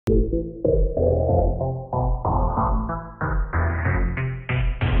Happy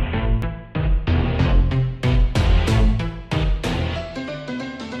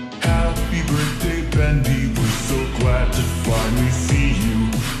birthday, Bendy, we're so glad to finally see you.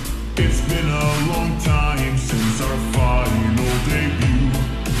 It's been a long time since our final debut.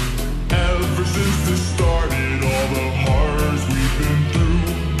 Ever since this started, all the horrors we've been through.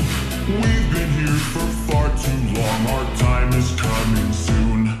 We've been here for far too long, our time is coming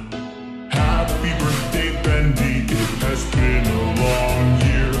soon. Happy birthday, Bendy, it has been a long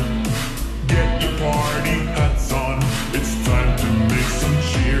year. Get your party hats on, it's time to make some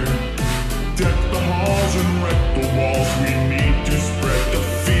cheer. Deck the halls and wreck the walls, we need to spread the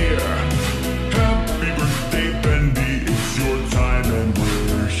fear. Happy birthday, Bendy, it's your time and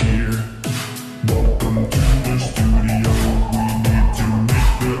we're here. Welcome to the studio, we need to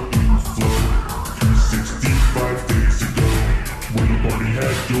make the ink flow. 365 days ago, when the party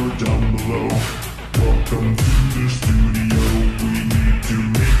had your down below. Welcome to the studio, we need to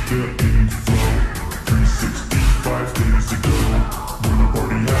make the ink flow. 365 days ago, when the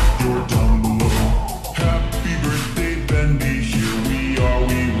party had your down below. Happy birthday, Bendy, here we are,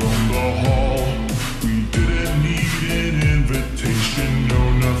 we roam the hall. We didn't need an invitation, no,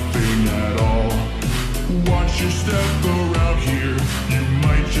 nothing at all. Watch your step around here, you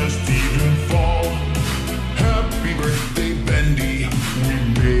might just even fall. Happy birthday, Bendy, we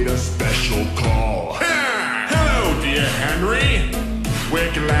made a special call. Hello, dear Henry.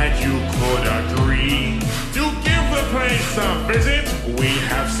 We're glad you could agree to give the place a visit. We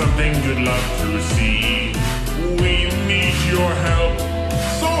have something you'd love to see. We need your help,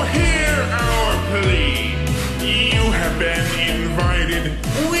 so hear our plea. You have been invited,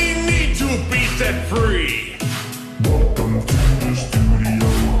 we need to be set free. Welcome to the studio,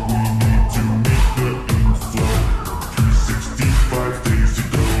 we need to make the ink flow. 365 days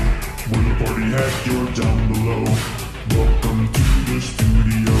ago, when the party had your down below. Welcome to the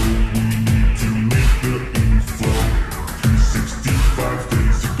studio, we need to make the ink flow. 365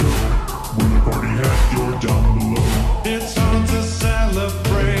 days ago, when the party had your down below. It's hard to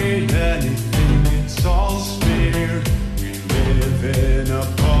celebrate anything, it's all smeared. We live in a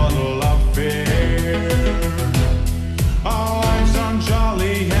puddle of fear. Our lives aren't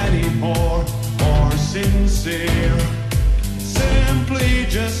jolly anymore, or sincere. Simply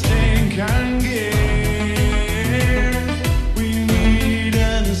just ink and gear. We need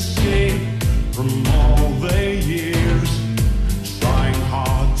an escape from all the years, trying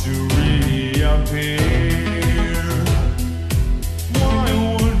hard to reappear. Why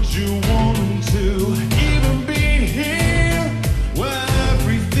would you want to even be here when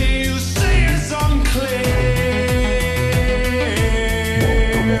everything you say is unclear?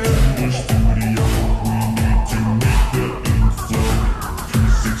 Welcome to the studio, we need to make the ink flow.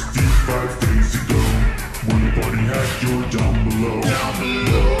 365 days ago, when the party had your down below. Welcome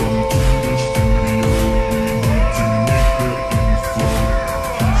to the studio, we need to make the ink flow.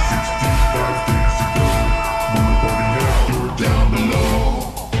 365 days ago, when the party had your down below.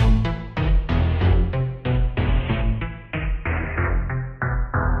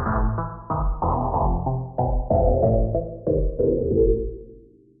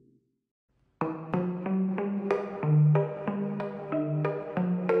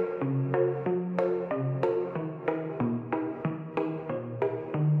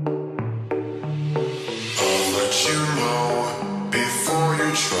 I'll let you know before you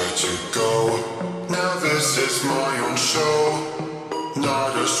try to go. Now this is my own show.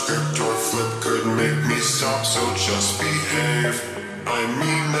 Not a script or flip could make me stop, so just behave. I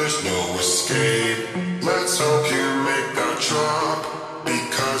mean there's no escape. Let's hope you make that drop,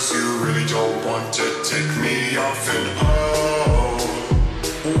 because you really don't want to take me off. And oh,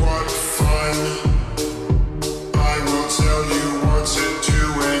 what fun.